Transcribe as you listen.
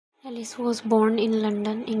Alice was born in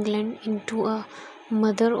London, England, into a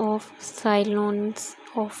mother of Ceylons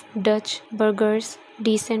of Dutch burghers,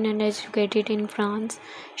 descent and educated in France.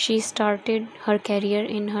 She started her career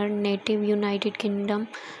in her native United Kingdom,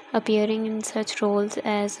 appearing in such roles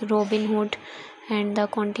as Robin Hood and the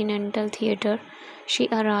Continental Theatre. She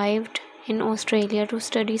arrived in Australia to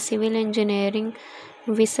study civil engineering,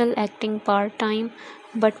 whistle acting part time,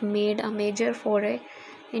 but made a major foray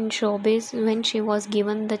in showbiz when she was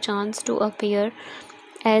given the chance to appear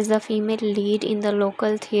as the female lead in the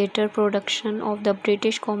local theatre production of the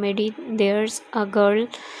British comedy There's a Girl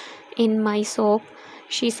in My Soap.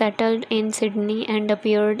 She settled in Sydney and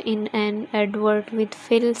appeared in an advert with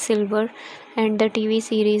Phil Silver and the TV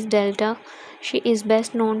series Delta. She is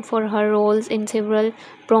best known for her roles in several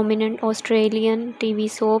prominent Australian TV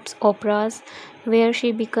soaps operas, where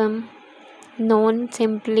she became known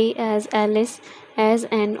simply as Alice, as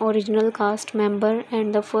an original cast member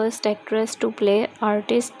and the first actress to play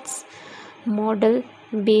artist's model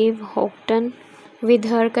Bev Houghton. With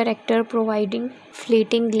her character providing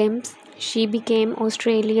fleeting glimpse, she became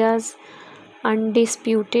Australia's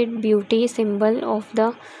undisputed beauty symbol of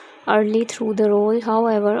the early through the role.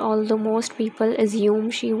 However, although most people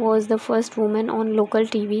assume she was the first woman on local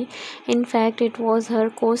TV, in fact it was her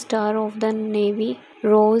co-star of the Navy,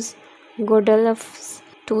 Rose Goodall.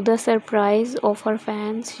 To the surprise of her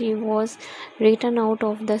fans, she was written out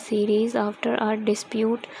of the series after a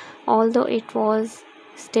dispute, although it was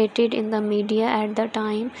stated in the media at the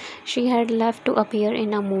time she had left to appear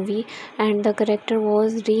in a movie, and the character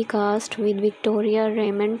was recast with Victoria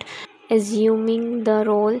Raymond assuming the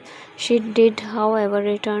role. She did, however,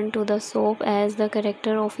 return to the soap as the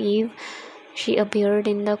character of Eve. She appeared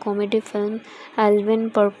in the comedy film Alvin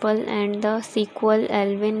Purple and the sequel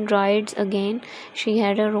Alvin Rides Again. She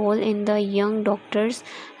had a role in The Young Doctors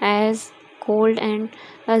as cold and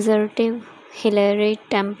assertive Hilary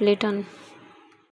Templeton.